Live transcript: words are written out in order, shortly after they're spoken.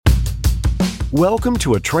Welcome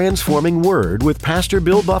to A Transforming Word with Pastor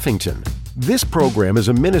Bill Buffington. This program is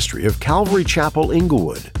a ministry of Calvary Chapel,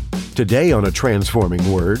 Inglewood. Today on A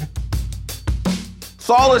Transforming Word.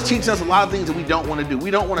 Saul is teaching us a lot of things that we don't want to do.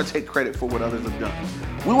 We don't want to take credit for what others have done.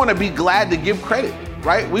 We want to be glad to give credit,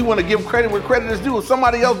 right? We want to give credit where credit is due. If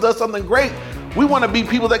somebody else does something great, we want to be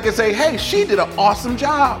people that can say, hey, she did an awesome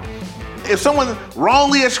job. If someone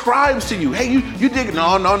wrongly ascribes to you, hey, you did,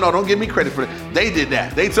 no, don't give me credit for that. They did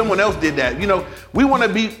that. Someone else did that. You know, we want to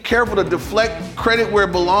be careful to deflect credit where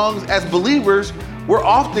it belongs. As believers, we're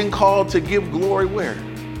often called to give glory where?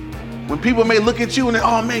 When people may look at you and they,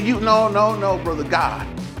 oh man, no, brother God.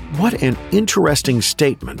 What an interesting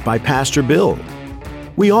statement by Pastor Bill.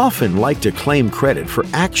 We often like to claim credit for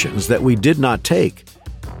actions that we did not take.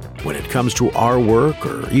 When it comes to our work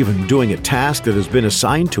or even doing a task that has been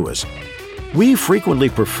assigned to us, we frequently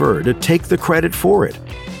prefer to take the credit for it,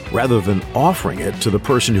 rather than offering it to the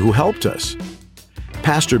person who helped us.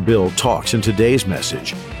 Pastor Bill talks in today's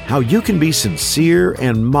message how you can be sincere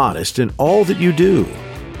and modest in all that you do.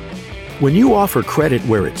 When you offer credit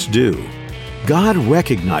where it's due, God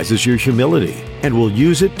recognizes your humility and will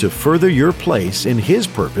use it to further your place in His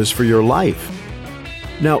purpose for your life.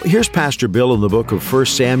 Now, here's Pastor Bill in the book of 1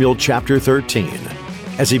 Samuel chapter 13,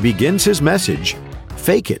 as he begins his message,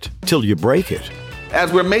 Fake It Till You Break It.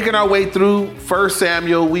 As we're making our way through 1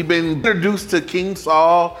 Samuel, we've been introduced to King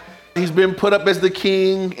Saul. He's been put up as the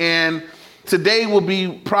king, and today will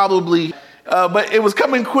be probably, but it was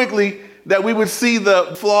coming quickly that we would see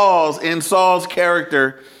the flaws in Saul's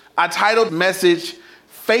character. I titled the message,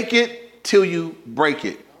 Fake It Till You Break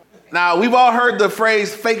It. Now, we've all heard the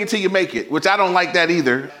phrase, fake it till you make it, which I don't like that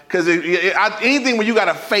either, because anything where you got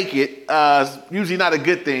to fake it is usually not a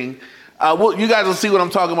good thing. You guys will see what I'm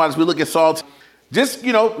talking about as we look at Saul.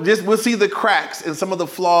 We'll see the cracks and some of the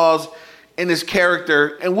flaws in his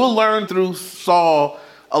character, and we'll learn through Saul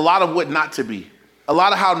a lot of what not to be, a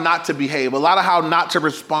lot of how not to behave, a lot of how not to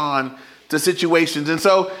respond to situations. And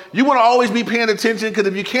so you want to always be paying attention, because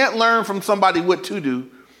if you can't learn from somebody what to do,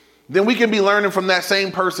 then we can be learning from that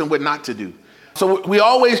same person what not to do. So we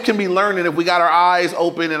always can be learning if we got our eyes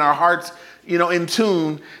open and our hearts, in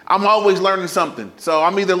tune. I'm always learning something. So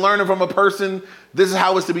I'm either learning from a person, this is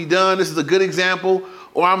how it's to be done, this is a good example,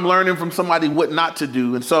 or I'm learning from somebody what not to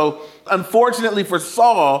do. And so unfortunately for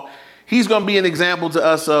Saul, he's going to be an example to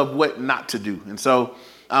us of what not to do. And so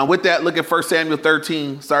with that, look at 1 Samuel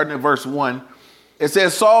 13, starting at verse 1. It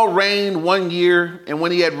says, Saul reigned 1 year, and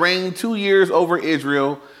when he had reigned 2 years over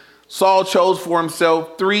Israel, Saul chose for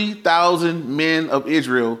himself 3,000 men of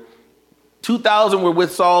Israel. 2,000 were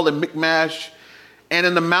with Saul in Michmash and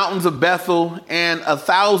in the mountains of Bethel, and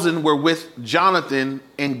 1,000 were with Jonathan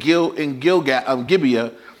in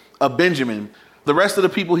Gibeah of Benjamin. The rest of the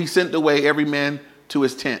people he sent away, every man to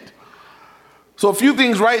his tent. So a few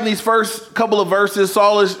things right in these first couple of verses.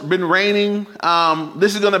 Saul has been reigning.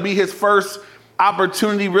 This is going to be his first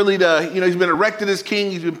opportunity really to, he's been erected as king.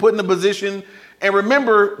 He's been put in a position. And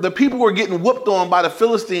remember, the people were getting whooped on by the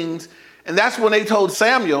Philistines. And that's when they told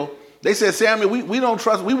Samuel, they said, Samuel, we don't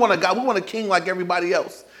trust, we want a God, we want a king like everybody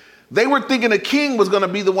else. They were thinking a king was going to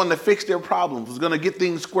be the one to fix their problems, was going to get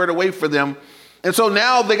things squared away for them. And so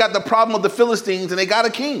now they got the problem of the Philistines and they got a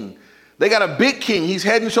king. They got a big king. He's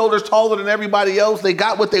head and shoulders taller than everybody else. They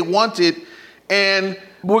got what they wanted. And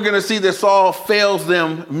we're going to see that Saul fails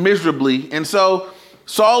them miserably. And so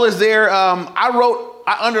Saul is there.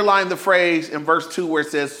 I underlined the phrase in verse 2 where it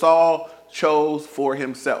says Saul chose for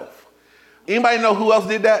himself. Anybody know who else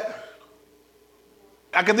did that?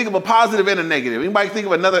 I can think of a positive and a negative. Anybody think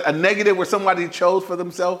of a negative where somebody chose for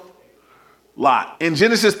themselves? Lot. In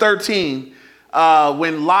Genesis 13,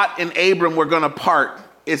 when Lot and Abram were going to part,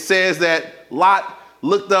 it says that Lot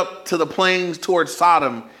looked up to the plains towards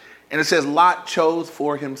Sodom, and it says Lot chose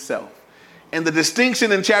for himself. And the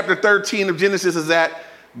distinction in chapter 13 of Genesis is that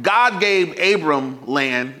God gave Abram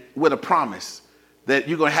land with a promise that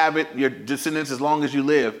you're going to have it, your descendants, as long as you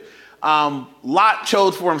live. Lot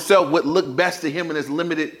chose for himself what looked best to him in his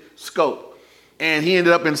limited scope. And he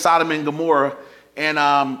ended up in Sodom and Gomorrah. And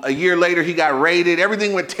a year later, he got raided.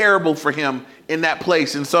 Everything went terrible for him in that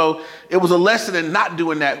place. And so it was a lesson in not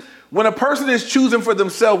doing that. When a person is choosing for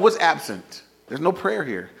themselves, what's absent? There's no prayer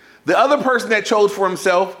here. The other person that chose for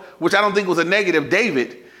himself, which I don't think was a negative,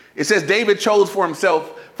 David, it says David chose for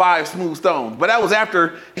himself 5 smooth stones. But that was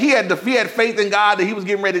after he had faith in God that he was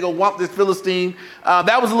getting ready to go whomp this Philistine.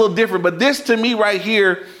 That was a little different. But this to me right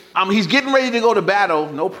here, he's getting ready to go to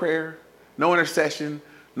battle. No prayer, no intercession,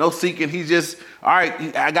 no seeking. He's just, all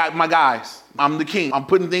right, I got my guys. I'm the king. I'm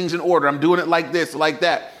putting things in order. I'm doing it like this, like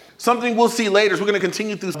that. Something we'll see later, so we're going to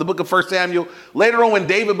continue through the book of 1 Samuel. Later on, when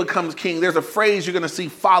David becomes king, there's a phrase you're going to see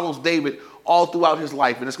follows David all throughout his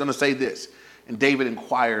life. And it's going to say this: and David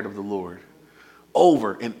inquired of the Lord.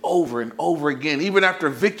 Over and over and over again. Even after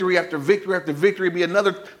victory after victory after victory, be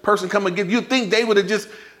another person come and give. You'd think David would have just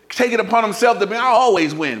taken it upon himself to be, I'll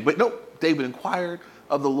always win. But nope, David inquired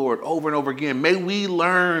of the Lord over and over again. May we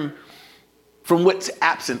learn from what's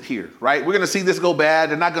absent here, right? We're going to see this go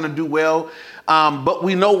bad. They're not going to do well. But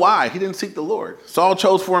we know why. He didn't seek the Lord. Saul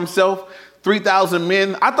chose for himself 3,000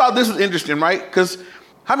 men. I thought this was interesting, right? Because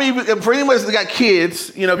how many, for anyone that's got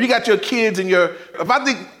kids, you know, if you got your kids and if I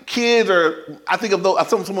think kids or I think of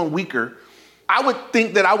someone weaker, I would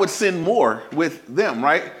think that I would send more with them,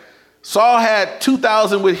 right? Saul had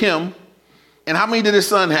 2,000 with him. And how many did his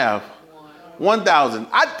son have? 1,000.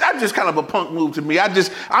 I just kind of a punk move to me. I'm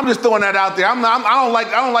just throwing that out there. I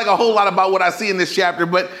don't like a whole lot about what I see in this chapter,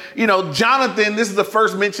 but you know, Jonathan, this is the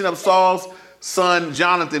first mention of Saul's son,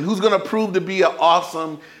 Jonathan, who's going to prove to be an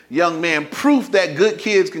awesome young man. Proof that good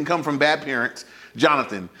kids can come from bad parents,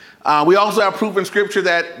 Jonathan. We also have proof in scripture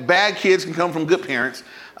that bad kids can come from good parents.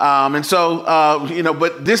 But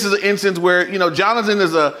this is an instance where, you know, Jonathan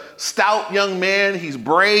is a stout young man. He's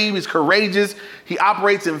brave. He's courageous. He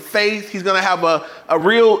operates in faith. He's going to have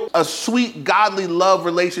a sweet, godly love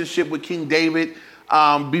relationship with King David.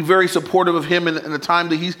 Be very supportive of him in the time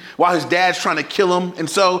that while his dad's trying to kill him. And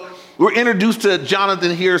so we're introduced to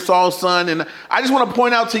Jonathan here, Saul's son. And I just want to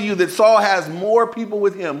point out to you that Saul has more people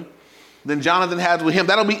with him than Jonathan has with him.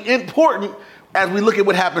 That'll be important as we look at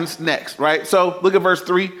what happens next, right? So look at verse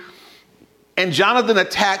 3. And Jonathan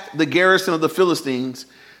attacked the garrison of the Philistines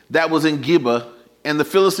that was in Gibeah, and the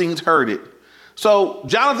Philistines heard it. So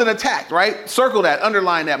Jonathan attacked, right? Circle that,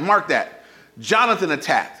 underline that, mark that. Jonathan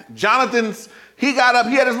attacked. He got up,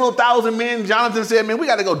 he had his little 1,000 men. Jonathan said, man, we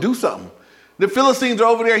got to go do something. The Philistines are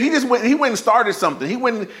over there. He went and started something. He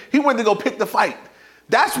went to go pick the fight.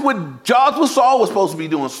 That's what Saul was supposed to be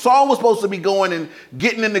doing. Saul was supposed to be going and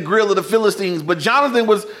getting in the grill of the Philistines, but Jonathan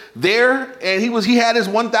was there and he had his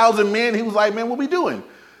 1,000 men. He was like, man, what we doing?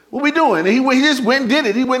 What we doing? And he just went and did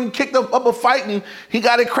it. He went and kicked up a fight and he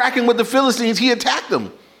got it cracking with the Philistines. He attacked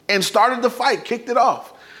them and started the fight, kicked it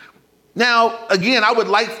off. Now, again, I would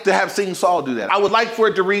like to have seen Saul do that. I would like for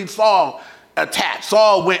it to read Saul attacked.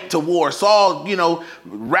 Saul went to war. Saul,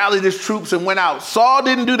 rallied his troops and went out. Saul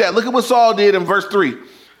didn't do that. Look at what Saul did in verse 3.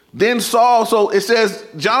 Then Saul, so it says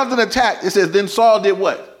Jonathan attacked. It says then Saul did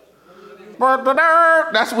what?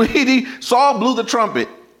 That's what he did. Saul blew the trumpet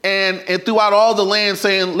and throughout all the land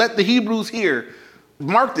saying, let the Hebrews hear.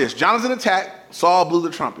 Mark this. Jonathan attacked. Saul blew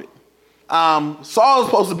the trumpet. Saul is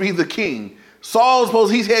supposed to be the king.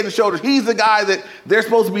 He's head and shoulders. He's the guy that they're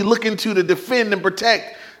supposed to be looking to defend and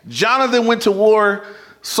protect. Jonathan went to war.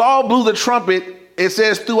 Saul blew the trumpet. It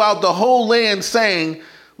says throughout the whole land saying,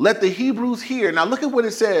 let the Hebrews hear. Now look at what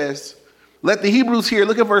it says. Let the Hebrews hear.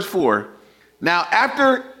 Look at verse 4. Now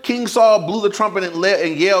after King Saul blew the trumpet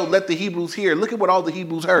and yelled, let the Hebrews hear. Look at what all the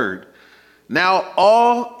Hebrews heard. Now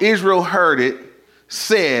all Israel heard it,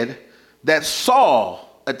 said that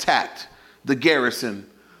Saul attacked the garrison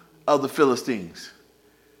of the Philistines.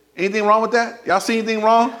 Anything wrong with that? Y'all see anything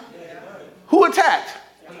wrong? Yeah. Who attacked?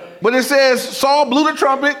 But it says Saul blew the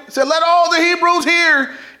trumpet, said, let all the Hebrews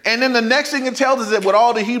hear. And then the next thing it tells us that what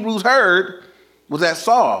all the Hebrews heard was that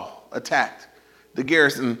Saul attacked the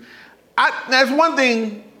garrison. That's one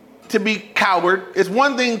thing to be coward. It's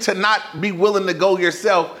one thing to not be willing to go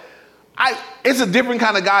yourself. It's a different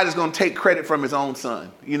kind of guy that's going to take credit from his own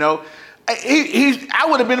son. I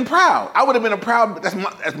would have been proud.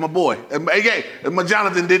 That's my boy. Hey, my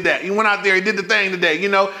Jonathan did that. He went out there, he did the thing today.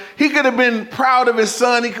 He could have been proud of his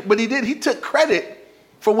son, but he did. He took credit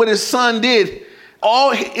for what his son did.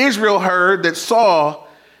 All Israel heard that Saul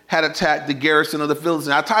had attacked the garrison of the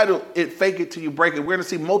Philistines. I titled it, Fake It Till You Break It. We're going to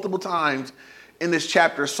see multiple times in this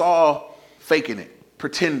chapter, Saul faking it,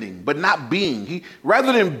 pretending, but not being.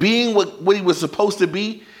 Rather than being what he was supposed to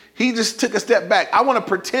be, he just took a step back. I want to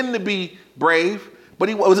pretend to be brave,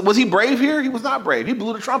 but was he brave here? He was not brave. He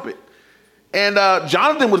blew the trumpet. And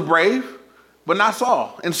Jonathan was brave, but not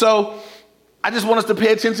Saul. And so I just want us to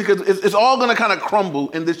pay attention because it's all going to kind of crumble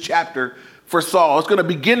in this chapter for Saul. It's going to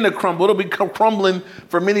begin to crumble. It'll be crumbling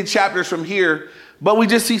for many chapters from here, but we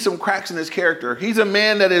just see some cracks in his character. He's a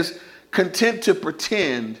man that is content to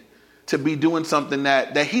pretend to be doing something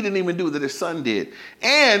that he didn't even do, that his son did.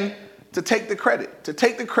 And to take the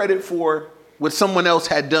credit for what someone else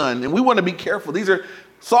had done. And we want to be careful.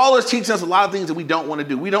 Saul is teaching us a lot of things that we don't want to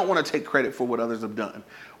do. We don't want to take credit for what others have done.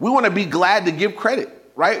 We want to be glad to give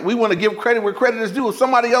credit, right? We want to give credit where credit is due. If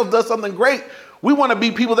somebody else does something great, We want to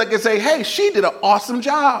be people that can say, hey, she did an awesome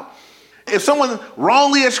job. If someone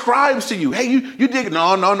wrongly ascribes to you, hey, you did,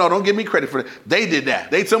 no, don't give me credit for that. They did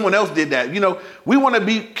that. Someone else did that. We want to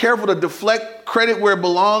be careful to deflect credit where it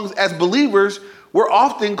belongs. As believers, we're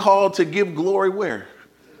often called to give glory where?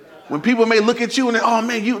 When people may look at you and they, oh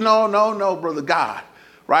man, no, brother God,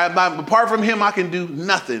 right? Apart from him, I can do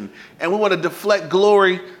nothing. And we want to deflect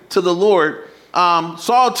glory to the Lord.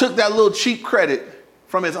 Saul took that little cheap credit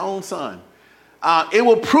from his own son. It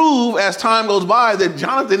will prove as time goes by that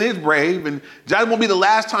Jonathan is brave, and Jonathan won't be the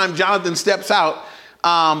last time Jonathan steps out.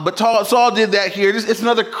 But Saul did that here. It's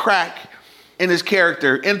another crack in his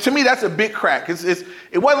character. And to me, that's a big crack.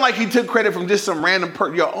 It wasn't like he took credit from just some random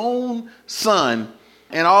person, your own son.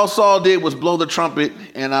 And all Saul did was blow the trumpet.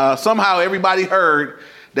 And somehow everybody heard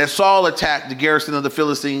that Saul attacked the garrison of the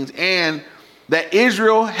Philistines, and that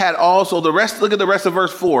Israel had also, look at the rest of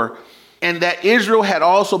verse 4. And that Israel had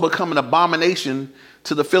also become an abomination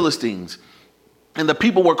to the Philistines. And the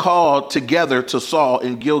people were called together to Saul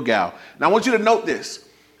in Gilgal. Now, I want you to note this.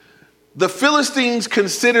 The Philistines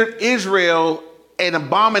considered Israel an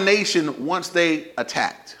abomination once they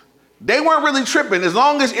attacked. They weren't really tripping. As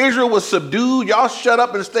long as Israel was subdued, y'all shut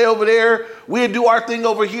up and stay over there. We'd do our thing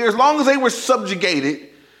over here. As long as they were subjugated,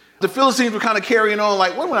 the Philistines were kind of carrying on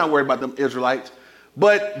like, we're not worried about them Israelites.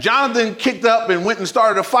 But Jonathan kicked up and went and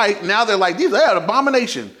started a fight. Now they're like, these are an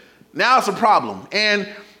abomination. Now it's a problem. And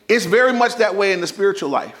it's very much that way in the spiritual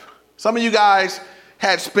life. Some of you guys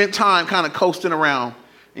had spent time kind of coasting around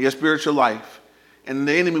in your spiritual life, and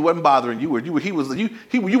the enemy wasn't bothering you. You wasn't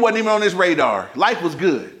even on his radar. Life was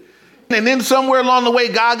good. And then somewhere along the way,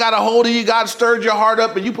 God got a hold of you. God stirred your heart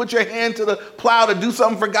up, and you put your hand to the plow to do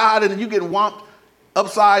something for God, and you get whomped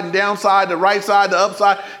upside and downside, the right side, the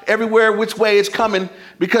upside, everywhere, which way it's coming,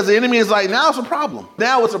 because the enemy is like, now it's a problem.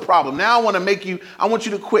 Now it's a problem. Now I want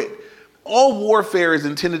you to quit. All warfare is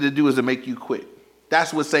intended to do is to make you quit.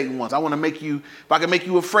 That's what Satan wants. I want to make you, if I can make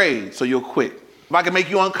you afraid, so you'll quit. If I can make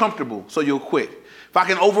you uncomfortable, so you'll quit. If I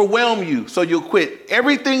can overwhelm you, so you'll quit.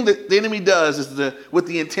 Everything that the enemy does is with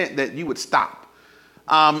the intent that you would stop.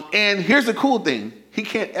 And here's the cool thing. He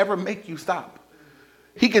can't ever make you stop.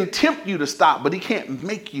 He can tempt you to stop, but he can't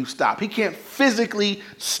make you stop. He can't physically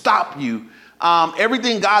stop you.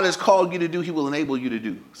 Everything God has called you to do, he will enable you to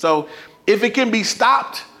do. So if it can be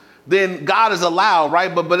stopped, then God is allowed,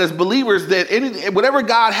 right? But as believers, whatever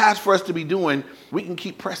God has for us to be doing, we can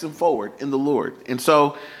keep pressing forward in the Lord. And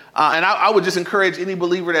so, I would just encourage any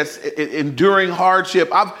believer that's enduring hardship.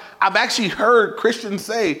 I've actually heard Christians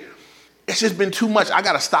say, it's just been too much. I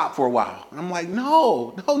got to stop for a while. And I'm like,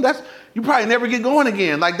 no, you probably never get going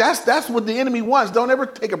again. Like that's what the enemy wants. Don't ever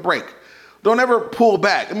take a break. Don't ever pull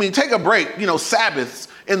back. I mean, take a break, Sabbaths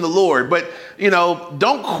in the Lord, but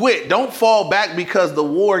don't quit. Don't fall back because the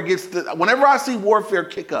war whenever I see warfare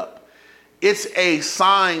kick up, it's a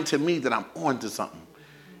sign to me that I'm on to something.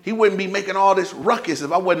 He wouldn't be making all this ruckus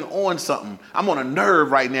if I wasn't on something. I'm on a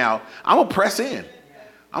nerve right now. I'm going to press in.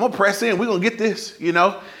 We're going to get this,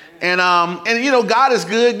 And God is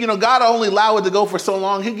good. God only allow it to go for so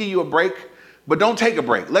long. He'll give you a break, but don't take a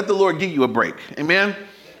break. Let the Lord give you a break. Amen.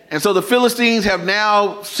 And so the Philistines have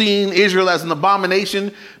now seen Israel as an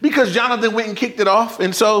abomination because Jonathan went and kicked it off.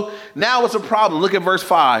 And so now it's a problem. Look at verse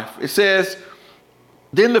 5. It says,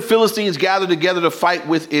 then the Philistines gathered together to fight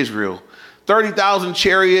with Israel, 30,000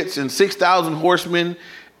 chariots and 6,000 horsemen,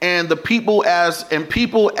 and people as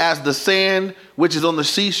the sand which is on the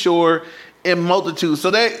seashore in multitude.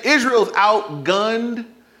 So Israel's outgunned.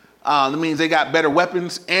 That means they got better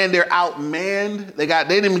weapons and they're outmanned. They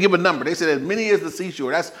didn't even give a number. They said as many as the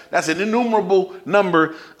seashore. That's an innumerable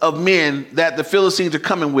number of men that the Philistines are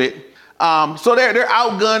coming with. So they're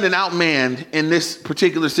outgunned and outmanned in this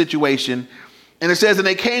particular situation. And it says, and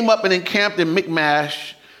they came up and encamped in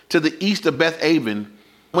Michmash to the east of Beth Aven.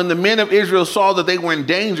 When the men of Israel saw that they were in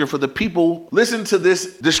danger, for the people, listen to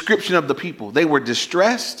this description of the people. They were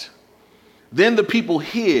distressed. Then the people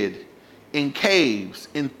hid in caves,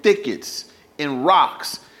 in thickets, in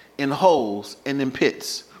rocks, in holes, and in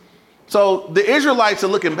pits. So the Israelites are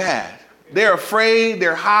looking bad. They're afraid,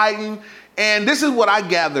 they're hiding. And this is what I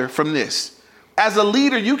gather from this. As a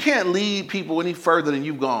leader, you can't lead people any further than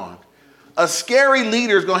you've gone. A scary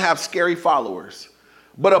leader is going to have scary followers.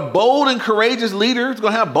 But a bold and courageous leader is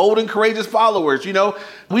going to have bold and courageous followers.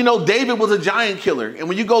 We know David was a giant killer. And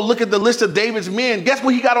when you go look at the list of David's men, guess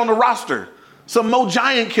what he got on the roster? Some more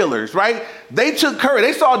giant killers, right? They took courage.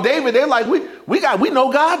 They saw David. They're like, we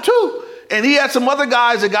know God too. And he had some other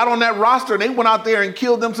guys that got on that roster, and they went out there and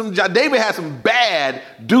killed them. David had some bad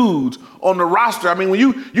dudes on the roster. I mean, when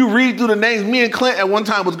you read through the names, me and Clint at one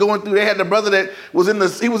time was going through, they had the brother that was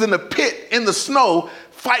he was in the pit in the snow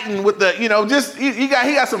fighting with the, he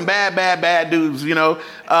got some bad dudes,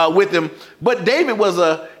 with him. But David was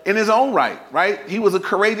in his own right? He was a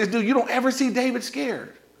courageous dude. You don't ever see David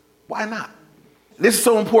scared. Why not? This is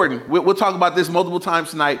so important. We'll talk about this multiple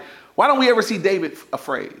times tonight. Why don't we ever see David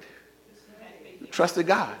afraid? Trusted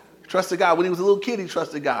God. When he was a little kid, he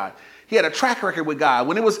trusted God. He had a track record with God.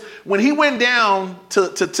 When he went down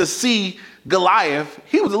to see Goliath,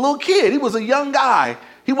 he was a little kid. He was a young guy.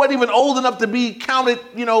 He wasn't even old enough to be counted,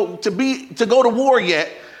 to go to war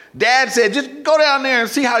yet. Dad said, just go down there and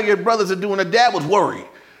see how your brothers are doing. And Dad was worried.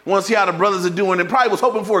 Want to see how the brothers are doing, and probably was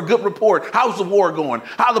hoping for a good report. How's the war going?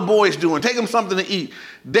 How the boys doing? Take them something to eat.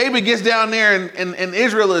 David gets down there, and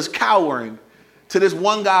Israel is cowering to this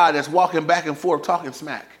one guy that's walking back and forth talking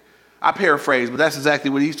smack. I paraphrase, but that's exactly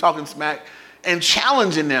what he's talking smack and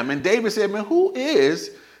challenging them. And David said, man, who is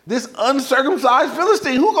this uncircumcised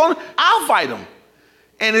Philistine? I'll fight him.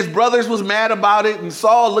 And his brothers was mad about it. And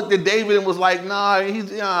Saul looked at David and was like, nah.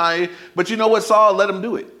 But you know what? Saul let him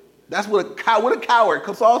do it. That's what a coward.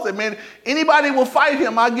 Because Saul said, man, anybody will fight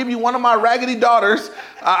him. I'll give you one of my raggedy daughters.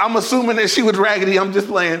 I'm assuming that she was raggedy. I'm just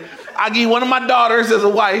playing. I'll give you one of my daughters as a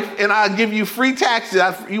wife, and I'll give you free taxes.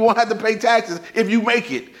 You won't have to pay taxes if you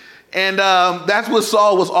make it. And that's what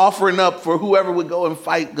Saul was offering up for whoever would go and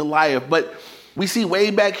fight Goliath. But we see way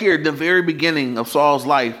back here, the very beginning of Saul's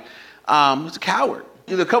life, he's a coward.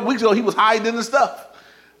 A couple weeks ago, he was hiding the stuff.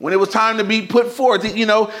 When it was time to be put forth,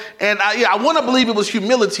 and I want to believe it was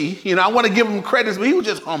humility. I want to give him credit, but he was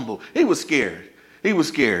just humble. He was scared.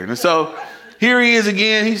 And so here he is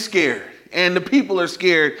again. He's scared, and the people are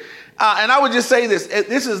scared. And I would just say this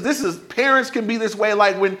is parents can be this way.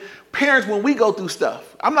 Like when we go through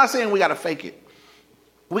stuff, I'm not saying we got to fake it.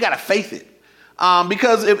 We got to faith it.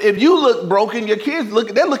 Because if you look broken, your kids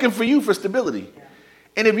they're looking for you for stability.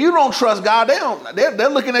 And if you don't trust God, they're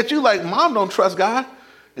looking at you like, Mom don't trust God.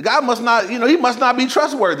 God must not, he must not be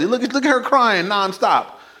trustworthy. Look at her crying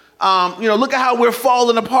nonstop. Look at how we're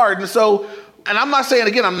falling apart. And I'm not saying,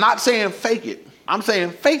 again, I'm not saying fake it. I'm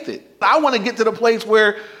saying faith it. I want to get to the place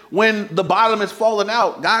where when the bottom is falling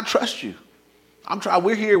out, God trusts you.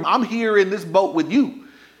 I'm here in this boat with you.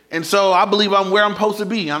 And so I believe I'm where I'm supposed to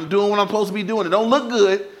be. I'm doing what I'm supposed to be doing. It don't look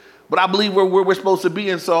good, but I believe where we're supposed to be.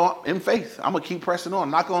 And so in faith, I'm going to keep pressing on. I'm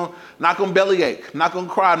not going to bellyache. I'm not going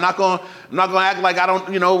to cry. I'm not going to act like I don't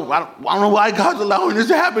know why God's allowing this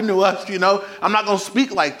to happen to us. I'm not going to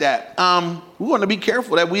speak like that. We want to be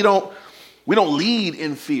careful that we don't lead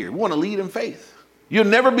in fear. We want to lead in faith. You'll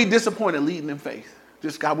never be disappointed leading in faith.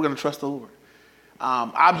 Just God, we're going to trust the Lord.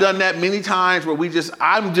 I've done that many times where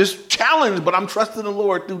I'm just challenged, but I'm trusting the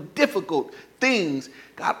Lord through difficult things.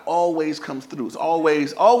 God always comes through. It's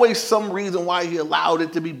always some reason why he allowed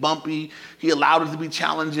it to be bumpy. He allowed it to be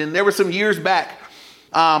challenging. There were some years back,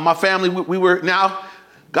 my family,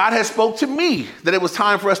 God had spoke to me that it was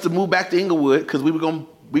time for us to move back to Inglewood because we're going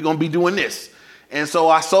to be doing this. And so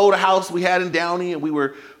I sold a house we had in Downey, and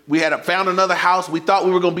we had found another house. We thought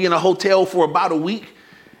we were going to be in a hotel for about a week.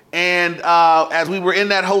 And as we were in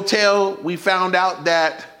that hotel, we found out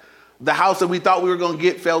that the house that we thought we were going to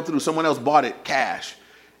get fell through. Someone else bought it cash.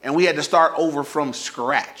 And we had to start over from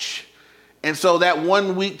scratch. And so that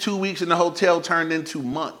 1 week, 2 weeks in the hotel turned into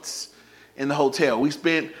months in the hotel. We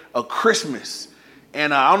spent a Christmas.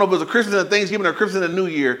 And I don't know if it was a Christmas and a Thanksgiving or a Christmas and a New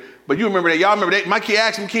Year, but you remember that. Y'all remember that? My kid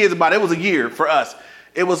asked some kids about it. It was a year for us.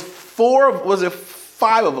 It was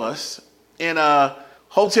 5 of us in a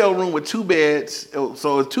hotel room with 2 beds. So it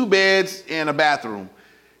was 2 beds and a bathroom.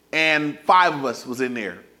 And 5 of us was in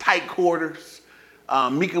there. Tight quarters.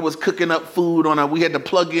 Mika was cooking up food we had to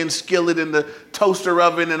plug in skillet in the toaster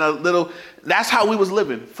oven and that's how we was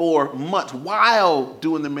living for months while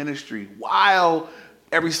doing the ministry, while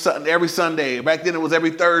every Sunday, back then it was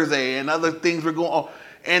every Thursday, and other things were going on,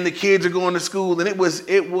 and the kids are going to school, and it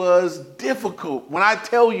was difficult. When I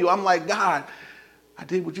tell you, I'm like, God, I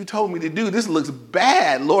did what you told me to do. This looks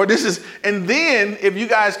bad, Lord. And then if you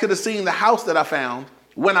guys could have seen the house that I found,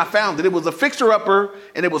 when I found it, it was a fixer-upper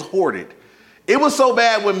and it was hoarded. It was so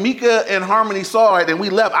bad when Mika and Harmony saw it and we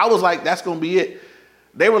left, I was like, that's going to be it.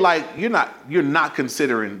 They were like, you're not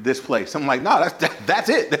considering this place. I'm like, no, that's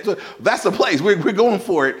it. That's the place. We're going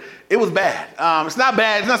for it. It was bad. It's not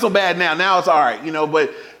bad. It's not so bad now. Now it's all right,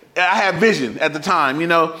 but I had vision at the time,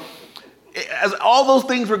 as all those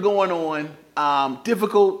things were going on,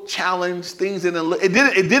 difficult, challenge, things it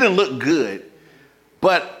didn't look good,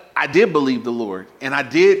 but I did believe the Lord, and I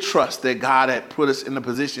did trust that God had put us in a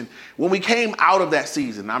position. When we came out of that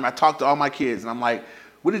season, I talked to all my kids, and I'm like,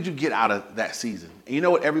 what did you get out of that season? And you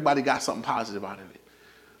know what? Everybody got something positive out of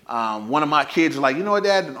it. One of my kids was like, you know what,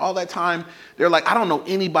 Dad? And all that time, they're like, I don't know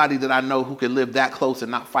anybody that I know who could live that close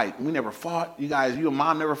and not fight. We never fought. You and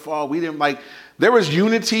Mom never fought. We didn't there was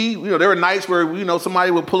unity. There were nights where,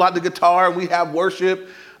 somebody would pull out the guitar and we'd have worship.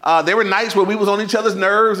 There were nights where we was on each other's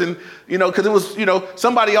nerves and, because it was,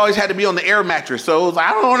 somebody always had to be on the air mattress. So it was like,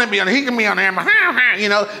 I don't want to be on, he can be on the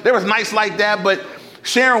air. There was nights like that, but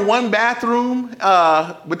sharing one bathroom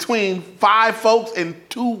between 5 folks and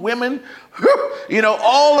 2 women,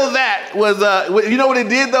 all of that was, you know what it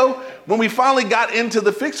did though? When we finally got into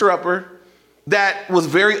the fixer-upper, that was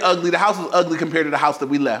very ugly. The house was ugly compared to the house that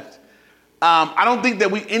we left. I don't think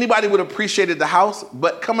that anybody would have appreciated the house,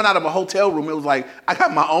 but coming out of a hotel room, it was like, I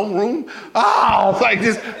got my own room. Oh, it's like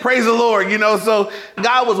just praise the Lord, So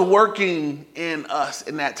God was working in us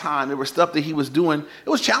in that time. There was stuff that he was doing. It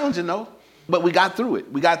was challenging though, but we got through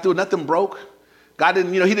it. Nothing broke. God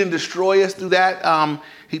didn't, he didn't destroy us through that.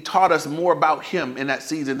 He taught us more about him in that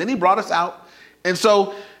season. Then he brought us out. And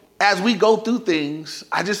so as we go through things,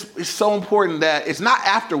 it's so important that it's not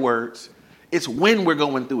afterwards. It's when we're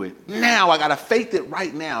going through it. Now I got to faith it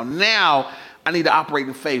right now. Now I need to operate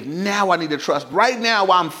in faith. Now I need to trust. Right now,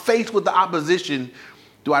 while I'm faced with the opposition,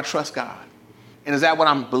 do I trust God? And is that what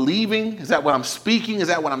I'm believing? Is that what I'm speaking? Is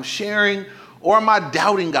that what I'm sharing? Or am I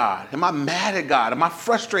doubting God? Am I mad at God? Am I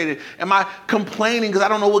frustrated? Am I complaining because I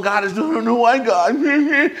don't know what God is doing? I don't know why God.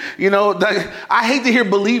 I hate to hear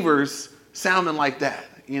believers sounding like that,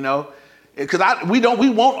 because we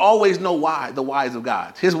won't always know why, the whys of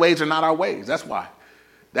God. His ways are not our ways. That's why.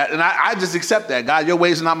 And I just accept that. God, your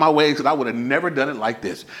ways are not my ways, because I would have never done it like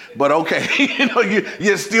this. But okay,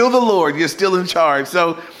 you're still the Lord. You're still in charge.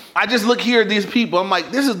 So I just look here at these people. I'm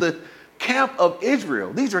like, this is the camp of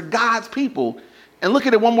Israel. These are God's people. And look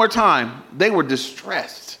at it one more time. They were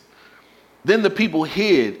distressed. Then the people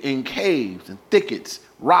hid in caves and thickets,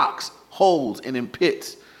 rocks, holes, and in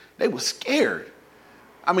pits. They were scared.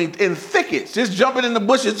 In thickets, just jumping in the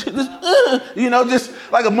bushes, just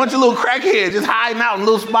like a bunch of little crackheads, just hiding out in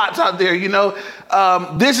little spots out there,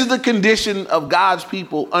 This is the condition of God's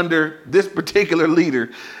people under this particular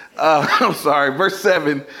leader. Verse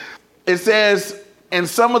 7, it says, and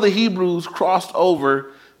some of the Hebrews crossed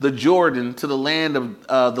over the Jordan to the land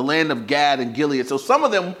of Gad and Gilead. So some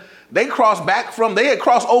of them, they had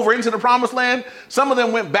crossed over into the promised land. Some of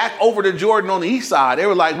them went back over to Jordan on the east side. They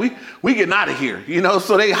were like, we getting out of here,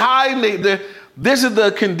 so they hide. This is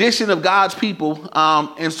the condition of God's people.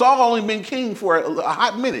 And Saul only been king for a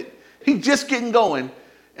hot minute. He's just getting going.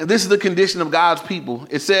 And this is the condition of God's people.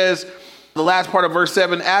 It says, the last part of verse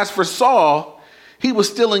 7, as for Saul, he was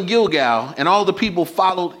still in Gilgal, and all the people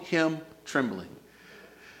followed him trembling.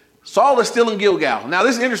 Saul is still in Gilgal. Now,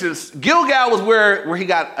 this is interesting. Gilgal was where he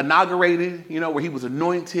got inaugurated, where he was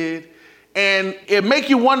anointed. And it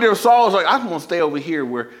make you wonder if Saul was like, I'm going to stay over here,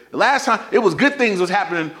 where the last time it was good things was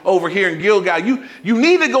happening over here in Gilgal. You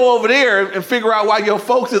need to go over there and figure out why your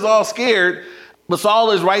folks is all scared. But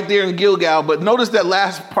Saul is right there in Gilgal. But notice that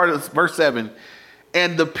last part of verse 7.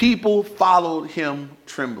 And the people followed him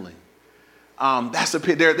trembling.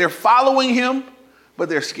 They're following him, but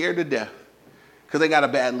they're scared to death. Because they got a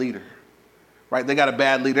bad leader, right? They got a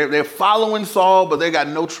bad leader. They're following Saul, but they got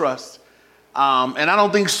no trust. And I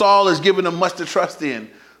don't think Saul is giving them much to trust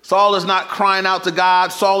in. Saul is not crying out to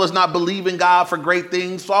God. Saul is not believing God for great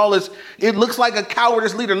things. It looks like a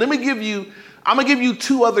cowardice leader. I'm going to give you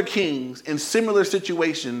 2 other kings in similar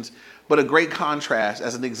situations, but a great contrast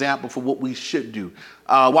as an example for what we should do.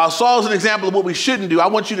 While Saul's an example of what we shouldn't do, I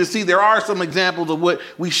want you to see there are some examples of what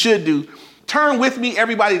we should do. Turn with me,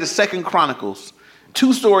 everybody, to 2 Chronicles.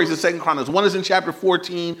 2 stories in 2 Chronicles. One is in chapter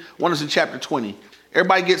 14. One is in chapter 20.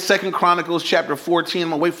 Everybody get 2 Chronicles chapter 14. I'm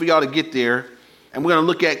going to wait for y'all to get there. And we're going to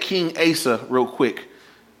look at King Asa real quick.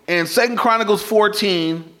 In 2 Chronicles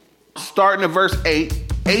 14, starting at verse 8,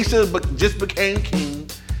 Asa just became king.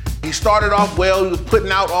 He started off well. He was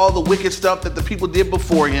putting out all the wicked stuff that the people did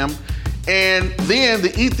before him. And then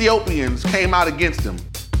the Ethiopians came out against him.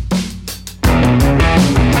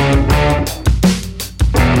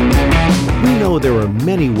 We know there are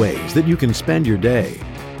many ways that you can spend your day,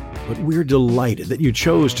 but we're delighted that you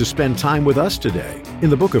chose to spend time with us today in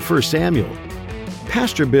the book of 1 Samuel.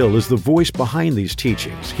 Pastor Bill is the voice behind these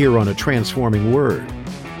teachings here on A Transforming Word.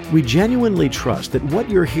 We genuinely trust that what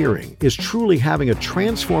you're hearing is truly having a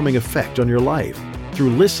transforming effect on your life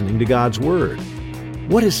through listening to God's Word.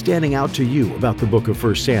 What is standing out to you about the book of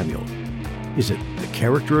 1 Samuel? Is it the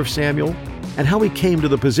character of Samuel and how he came to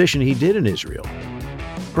the position he did in Israel?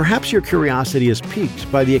 Perhaps your curiosity is piqued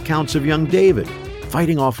by the accounts of young David,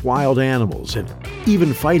 fighting off wild animals and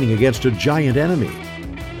even fighting against a giant enemy.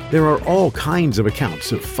 There are all kinds of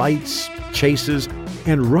accounts of fights, chases,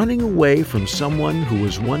 and running away from someone who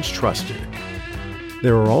was once trusted.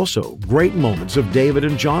 There are also great moments of David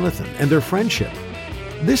and Jonathan and their friendship.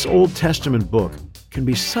 This Old Testament book can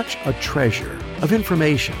be such a treasure of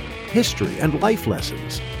information, history, and life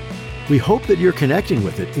lessons. We hope that you're connecting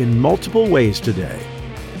with it in multiple ways today.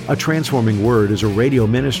 A Transforming Word is a radio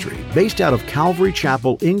ministry based out of Calvary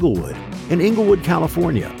Chapel, Inglewood, in Inglewood,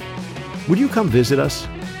 California. Would you come visit us?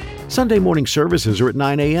 Sunday morning services are at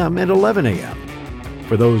 9 a.m. and 11 a.m.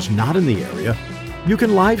 For those not in the area, you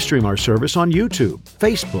can live stream our service on YouTube,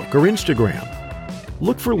 Facebook, or Instagram.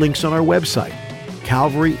 Look for links on our website,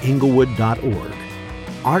 calvaryinglewood.org.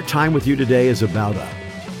 Our time with you today is about up,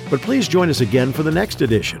 but please join us again for the next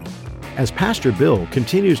edition as Pastor Bill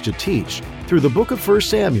continues to teach through the book of 1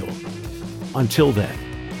 Samuel. Until then,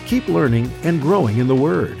 keep learning and growing in the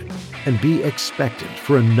Word, and be expectant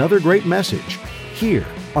for another great message here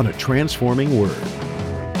on A Transforming Word.